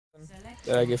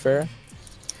Did I get fair?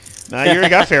 Nah, you already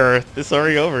got Farrah. It's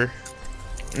already over.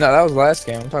 No, that was last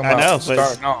game. I'm talking I about know,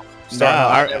 but starting off.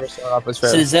 I I never started off as fair.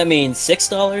 So does that mean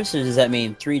 $6 or does that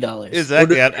mean $3?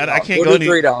 Exactly. We'll do I can't we'll go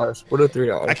do any. $3. We'll do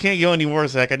 $3. I can't go anymore,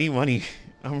 Zach. I need money.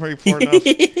 I'm already poor enough.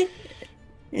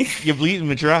 You're bleeding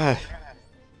me dry.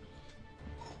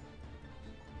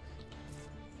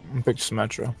 I'm gonna pick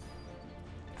Symmetra.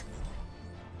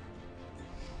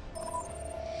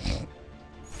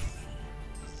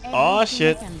 Oh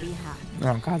shit!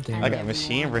 Oh goddamn! I got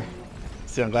machinery.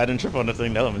 See, I'm glad I didn't trip on the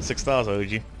thing. That would have been $6,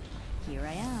 OG. Here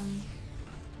I am.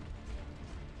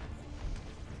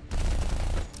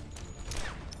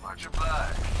 Watch your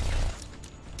back.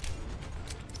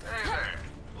 Hey there.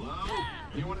 Hello?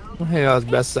 Anyone out? Hey, as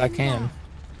best as I can.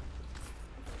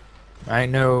 I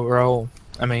ain't no Raul.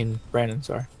 I mean Brandon.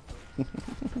 Sorry.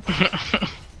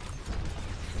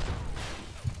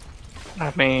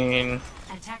 I mean,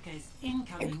 Attackers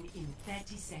incoming in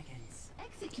 30 seconds.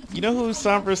 You know who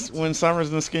Sombra's when Sombra's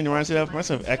in the skin reminds me of? Reminds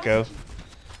me of Echo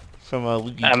from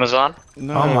League. Amazon.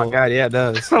 No. Oh my god, yeah, it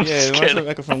does. Yeah, it reminds me of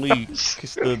Echo from League.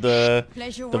 'Cause the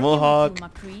mohawk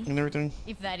and everything.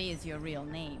 If that is your real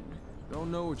name.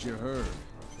 Don't know what you heard.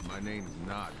 My name's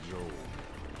not Joel.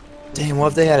 Damn, what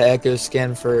if they had an Echo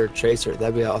skin for Tracer?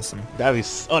 That'd be awesome. That'd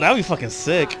be fucking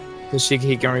sick. Cause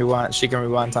he can rewind. She can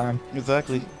rewind time.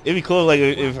 Exactly. It'd be cool like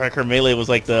if like her melee was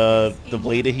like the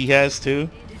blade that he has too.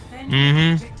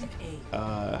 Mm-hmm.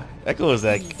 Echo was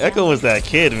that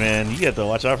kid, man. You have to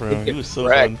watch out for him. He was so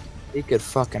fun. He could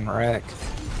fucking wreck.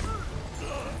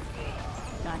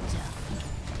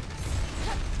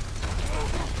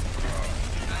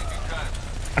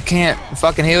 I can't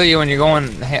fucking heal you when you're going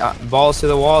balls to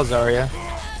the walls, are ya?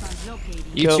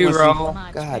 You too,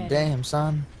 Raul. God damn,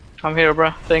 son. I'm here, bro.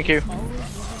 Thank you.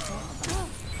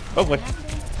 Oh boy.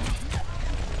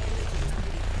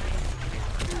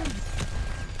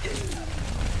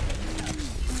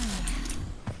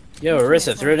 Yo,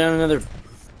 Arissa, throw down another.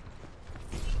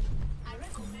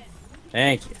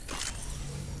 Thank you.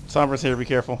 Sombra's here. Be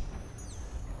careful.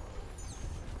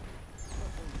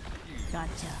 Gotcha.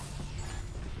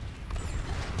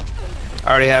 I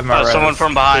already have my res. Someone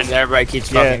from behind. Everybody keeps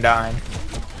fucking dying.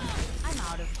 I'm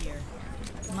out of here.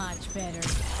 Much better.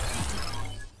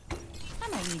 I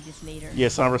might need this later. Yeah,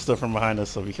 Sombra's still from behind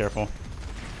us, so be careful.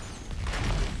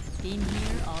 Been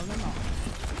here all along.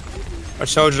 Or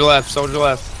soldier left. Soldier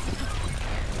left.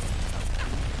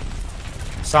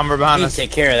 Sombra behind You us.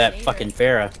 take care of that fucking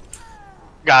Farrah.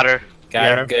 Got her.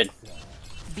 Got her. Good.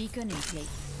 Beacon in place.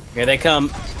 Here they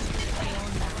come.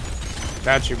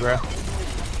 Got you, bro.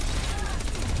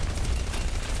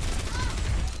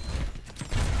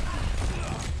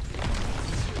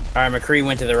 Alright, McCree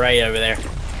went to the right over there.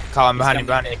 Colin behind you,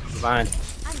 behind you. Behind.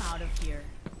 I'm out of here.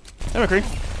 Hey, McCree.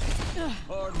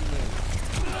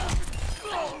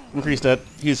 McCree's dead.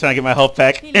 He was trying to get my health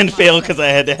pack and failed because I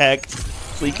had to hack,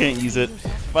 so he can't use it.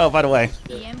 Well, by the way,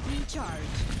 EMP charge.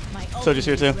 My Soldier's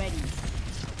here too. ready.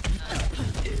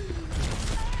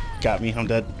 Got me. I'm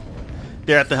dead.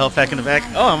 They're at the health pack in the back.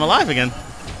 Oh, I'm alive again.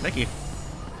 Thank you.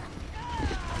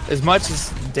 As much as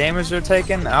damage they're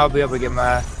taking, I'll be able to get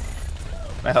my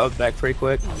health back pretty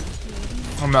quick.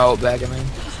 Or my ult back, I mean.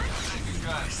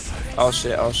 Oh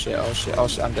shit, oh shit, oh shit, oh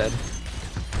shit, I'm dead.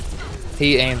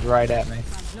 He aimed right at me.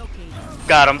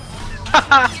 Got him.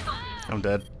 I'm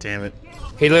dead. Damn it.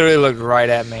 He literally looked right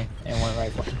at me and went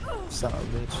right for me. Son of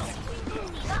a bitch.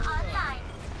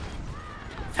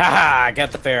 Haha, I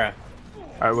got the Farrah.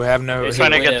 Alright, we have no... He's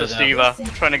Trying to get Widow, to though.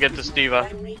 Steva. Trying to get to Steva.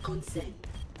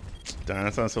 Darn,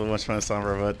 that sounds so much fun,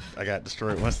 Sombra, but I got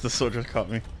destroyed once the soldier caught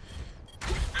me.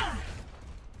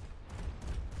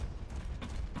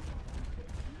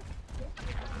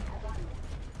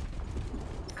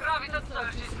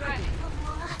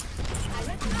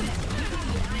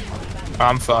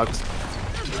 I'm fucked.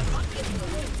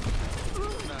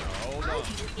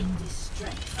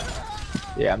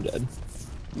 Yeah, I'm dead.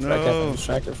 I kept him No.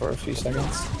 distracted for a few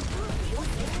seconds.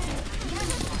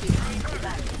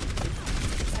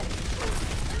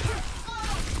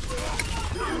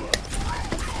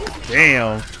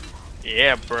 Damn.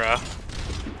 Yeah, bruh.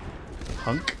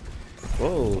 Hunk.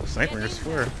 Whoa, sniper, I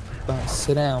swear.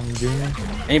 Sit down, Junior.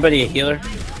 Anybody a healer?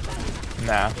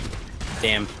 Nah.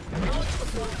 Damn.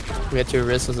 We got two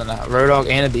Aristas and a Roadhog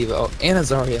and a Diva. Oh, and a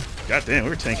Zarya. God damn, we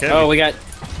were tank heavy. Oh, we got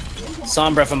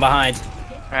Sombra from behind.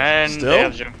 And Still? they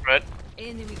have Jim Fred.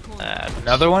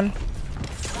 Another one?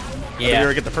 Did you Yeah.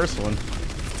 ever get the first one?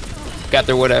 Got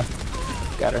their Widow.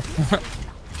 Got her.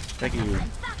 Thank you.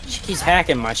 She keeps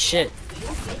hacking my shit.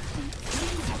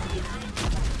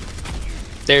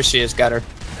 There she is. Got her.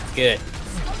 Good.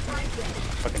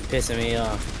 Fucking pissing me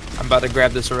off. I'm about to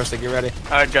grab this Arista. Get ready.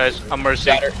 Alright, guys. I'm Mercy.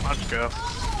 Got her. Let's go.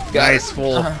 Nice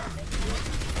full.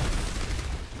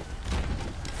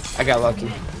 I got lucky.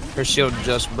 Her shield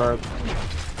just broke.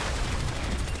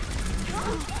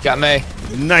 Got me.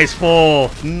 Nice full.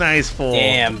 Nice full.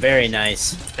 Damn, very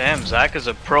nice. Damn, Zach is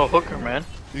a pro hooker, man.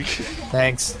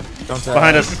 Thanks. Don't tell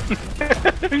Behind her. us.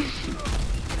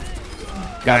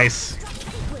 Nice.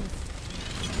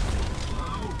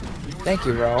 Thank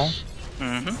you, Roll.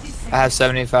 Mm-hmm. I have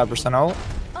 75% ult.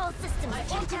 All systems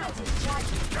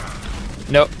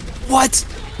activated. Nope. What?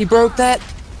 He broke that?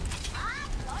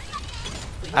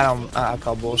 I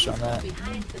call bullshit on that.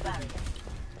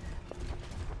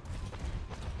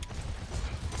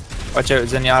 Watch out,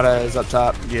 Zenyatta is up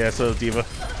top. Yeah, so Diva.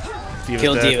 Diva's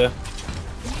Kill dead. Diva.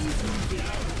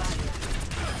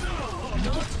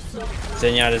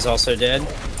 Zenyatta's also dead.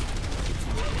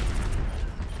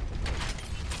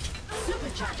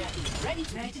 Supercharger is ready.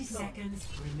 30 seconds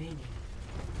remaining.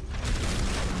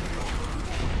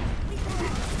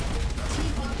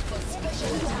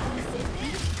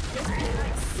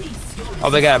 Oh,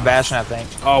 they got a Bastion, I think.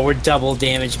 Oh, we're double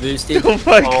damage boosted. Oh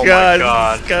my Oh my god,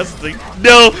 God. disgusting.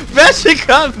 No, Bastion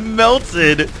got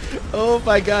melted. Oh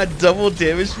my god, double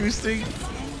damage boosting.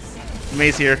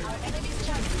 May's here.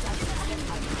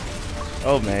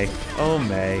 Oh May. Oh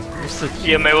May. You're so cute.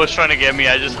 Yeah, May was trying to get me.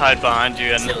 I just hide behind you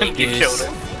and Silly you goose. killed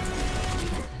him.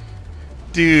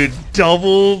 Dude,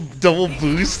 double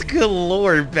boost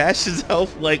galore. Bastion's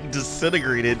health like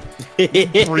disintegrated.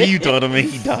 Breathed on him and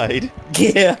he died.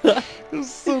 Yeah. It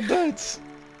was so nuts.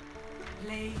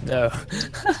 Play. No.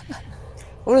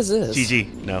 What is this?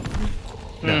 GG. No.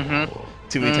 No. Mm-hmm.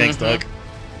 Too many tanks, dog.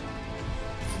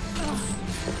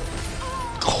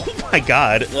 Oh my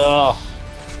god. Oh.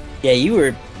 Yeah,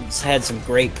 you had some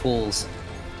great pulls.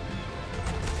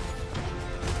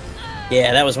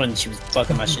 Yeah, that was when she was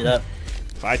fucking my shit up.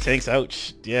 5 tanks,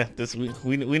 ouch. Yeah, this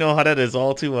we know how that is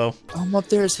all too well. I'm up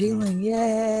there is healing.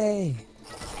 Yay.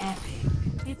 Epic.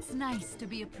 It's nice to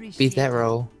be appreciated. Beat that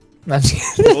roll. No, I'm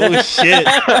just kidding. Oh shit.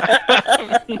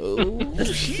 Oh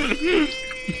shit.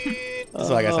 That's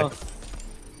all I gotta say.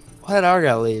 Why did our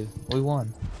guy leave? We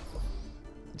won.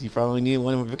 You probably need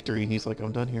one victory, and he's like,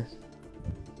 I'm done here.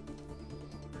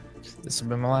 This has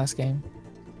been my last game.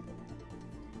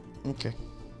 Okay.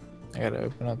 I gotta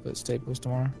open up at Staples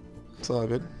tomorrow. It's all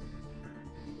good.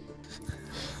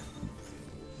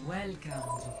 Welcome to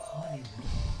Hollywood.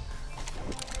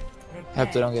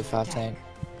 Hope they don't get 5 tank.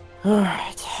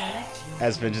 Alright. Select your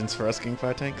As vengeance for us getting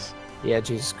 5 tanks. Yeah,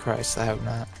 Jesus Christ, I hope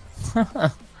not.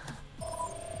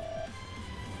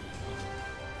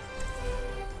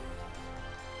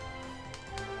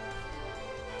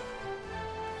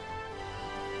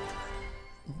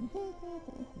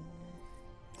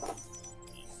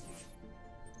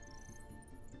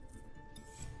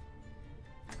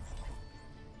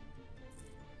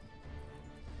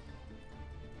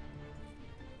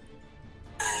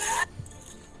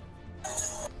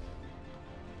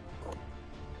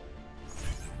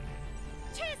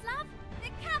 Cheers, love. The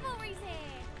cavalry's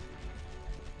here.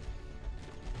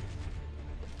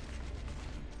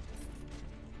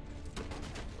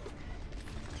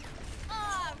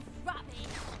 Oh, rubbish.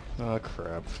 Oh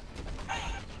crap.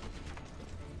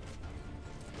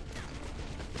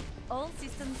 All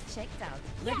systems checked out.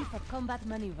 Ready for combat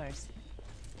maneuvers.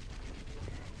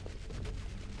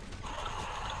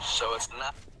 So it's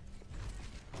not.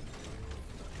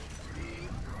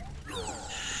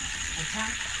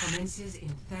 attack commences in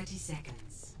 30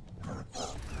 seconds.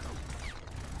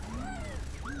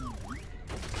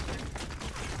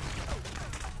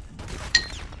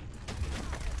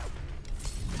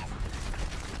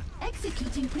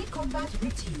 Executing pre-combat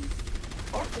routine.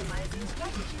 Optimizing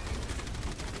strategy.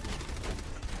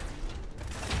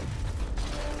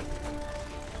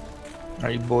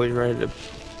 Are you boys ready to?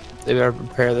 They better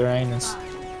prepare their anus. 5,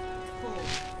 4,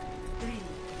 3,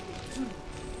 2,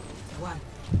 1.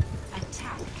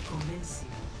 Attack commencing.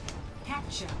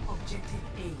 Capture objective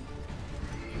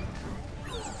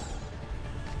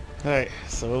A. Alright,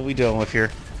 so what are we dealing with here?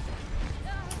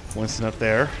 Winston up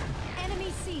there.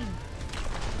 Enemy seen.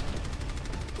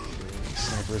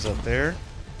 Sniper's up there.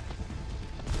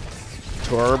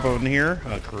 Torb on here.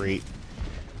 Oh, great.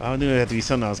 I knew it had to be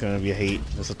something that was going to be a hate.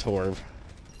 It's a Torb.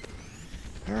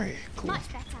 Alright, cool.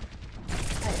 Much better.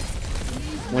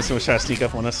 Winston was trying to sneak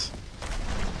up on us.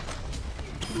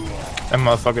 That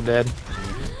motherfucker dead.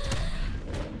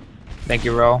 Thank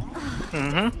you, Ro.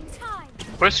 Mm-hmm. Time.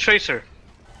 Where's Tracer?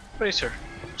 Tracer.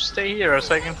 Stay here a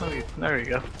second. There you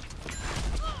go.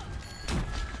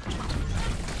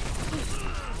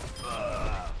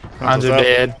 Hanzo up.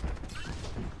 dead.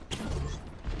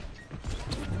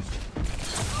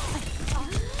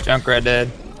 Junkrat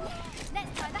dead.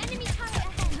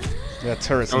 Yeah,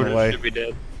 turret's in the Soldier way. should be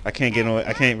dead. I can't get away.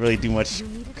 I can't really do much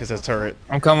because that's turret.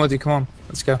 I'm coming with you. Come on,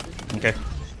 let's go. Okay.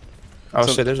 Oh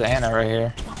So- shit, there's an Anna right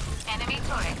here.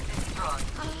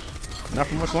 Not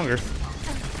for much longer.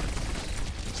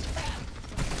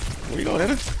 Where you going,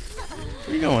 Anna?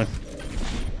 Where you going?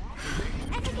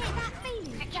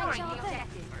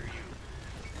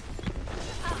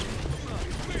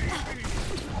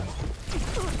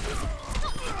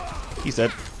 He's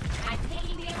dead.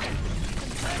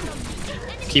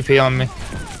 Keep healing me.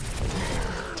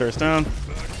 Turret's down.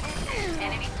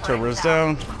 Turbo's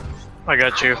down. I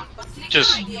got you.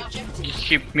 Just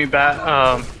keep me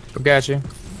back, We got you.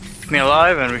 keep me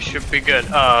alive, and we should be good.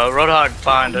 Roadhog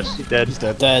behind us. He's dead. He's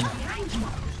dead. Dead.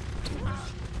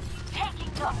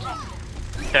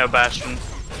 Yeah, Bastion.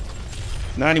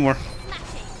 Not anymore.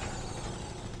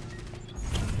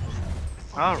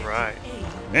 Alright.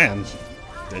 Man,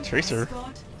 the Tracer.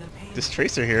 This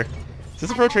Tracer here. Is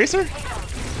this a pro Tracer?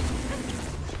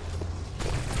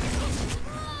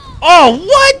 Oh,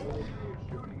 what?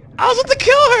 I was about to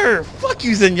kill her! Fuck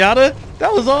you, Zenyatta!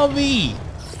 That was all me!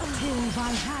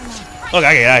 Okay,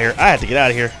 I get out of here. I had to get out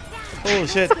of here. Oh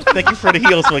shit. Thank you for the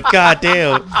heals, but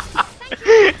goddamn.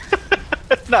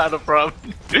 Not a problem.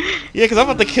 Yeah, because I'm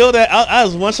about to kill that. I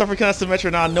was one shot for constant metro,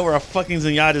 and I know where a fucking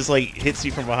Zenyatta just like hits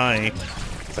you from behind.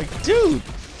 It's like, dude,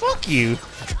 fuck you.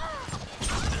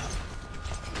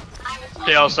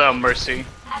 They also have Mercy.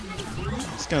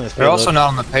 Let's go on this They're payload. also not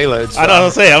on the payload. So I know what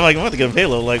I'm saying. I'm like, I'm about to get a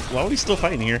payload. Like, why are we still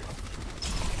fighting here?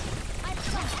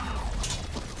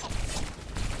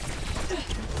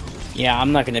 Yeah,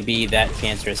 I'm not gonna be that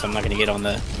cancerous. I'm not gonna get on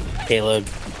the payload.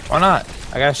 Why not?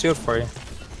 I got a shield for you.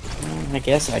 I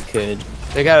guess I could.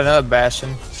 They got another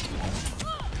Bastion.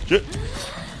 Shit.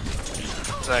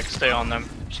 Zach, stay on them.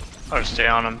 Or stay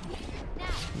on them.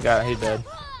 Got he dead.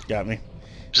 Got me.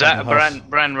 Zach,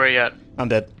 Bran, where you at? I'm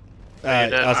dead. you're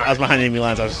dead? I was behind enemy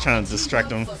lines. I was trying to distract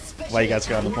them while you guys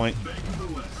got on the point.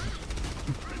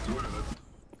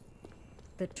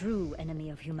 The true enemy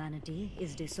of humanity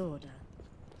is disorder.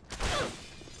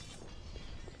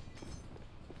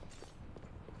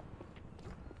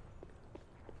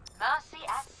 Mercy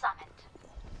at Summit.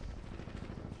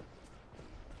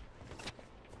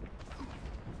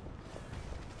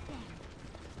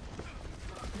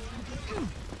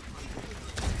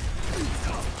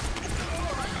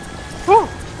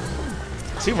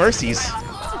 Two mercies.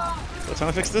 What time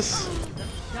to fix this?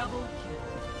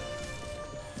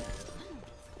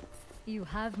 You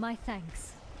have my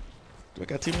thanks. Do I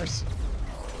got two mercies?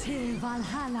 Till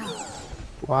Valhalla.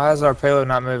 Why is our payload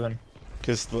not moving?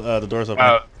 Because the door's open.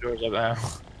 Oh, doors up now.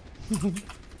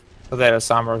 So they had a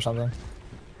Sombra or something.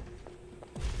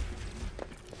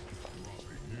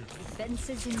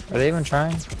 Defenses in Are they even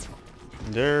trying?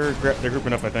 They're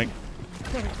grouping up, I think.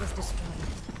 Turret was destroyed.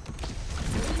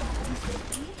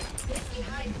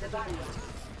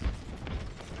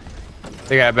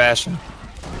 They got a Bastion.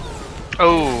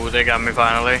 Oh, they got me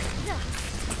finally.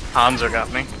 Hanzo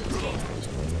got me.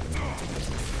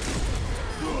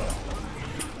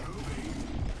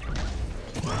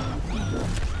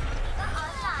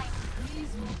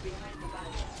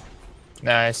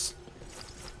 Nice.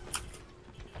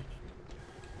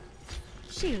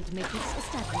 Shield matrix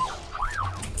established.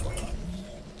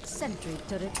 Sentry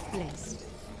turret placed.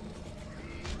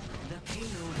 The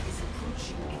payload is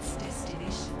approaching its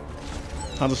destination.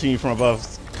 I'm just seeing you from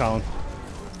above, Colin.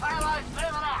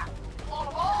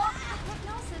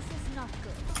 Prognosis is not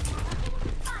good.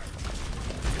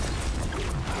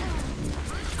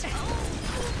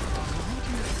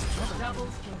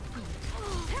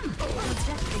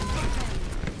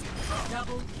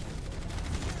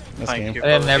 This Thank game. you. I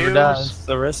didn't for never the die. heals. It's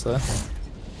Larissa.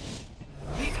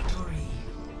 Victory.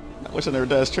 I wish I never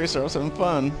died as Tracer. I was having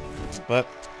fun. But,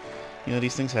 you know,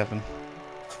 these things happen.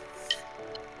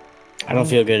 I don't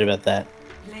feel good about that.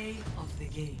 Play of the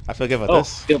game. I feel good about Oh,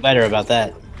 this. feel better about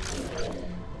that.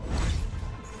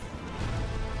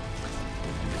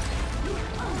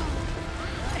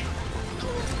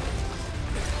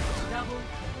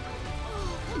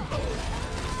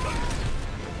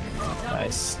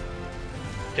 Nice.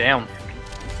 Damn.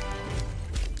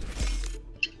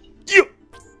 You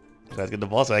guys get the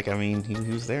ball sack. I mean, he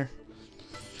was there.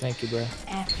 Thank you, bro.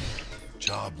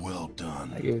 Job well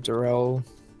done. I give it to roll.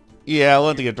 Yeah, I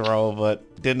wanted to get the roll,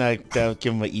 but didn't I give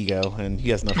him an ego, and he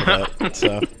has enough of that.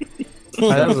 So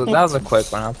that was a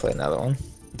quick one. I'll play another one.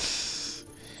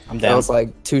 I'm That down. was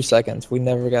like 2 seconds. We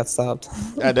never got stopped.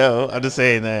 I know. I'm just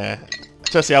saying.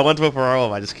 Trust me, I wanted to vote for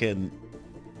roll. I just couldn't.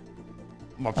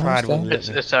 My pride understand. wouldn't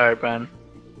let me. It's alright, Bran.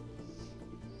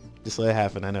 Just let it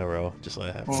happen. I know, bro. Just let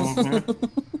it happen.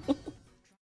 Mhm.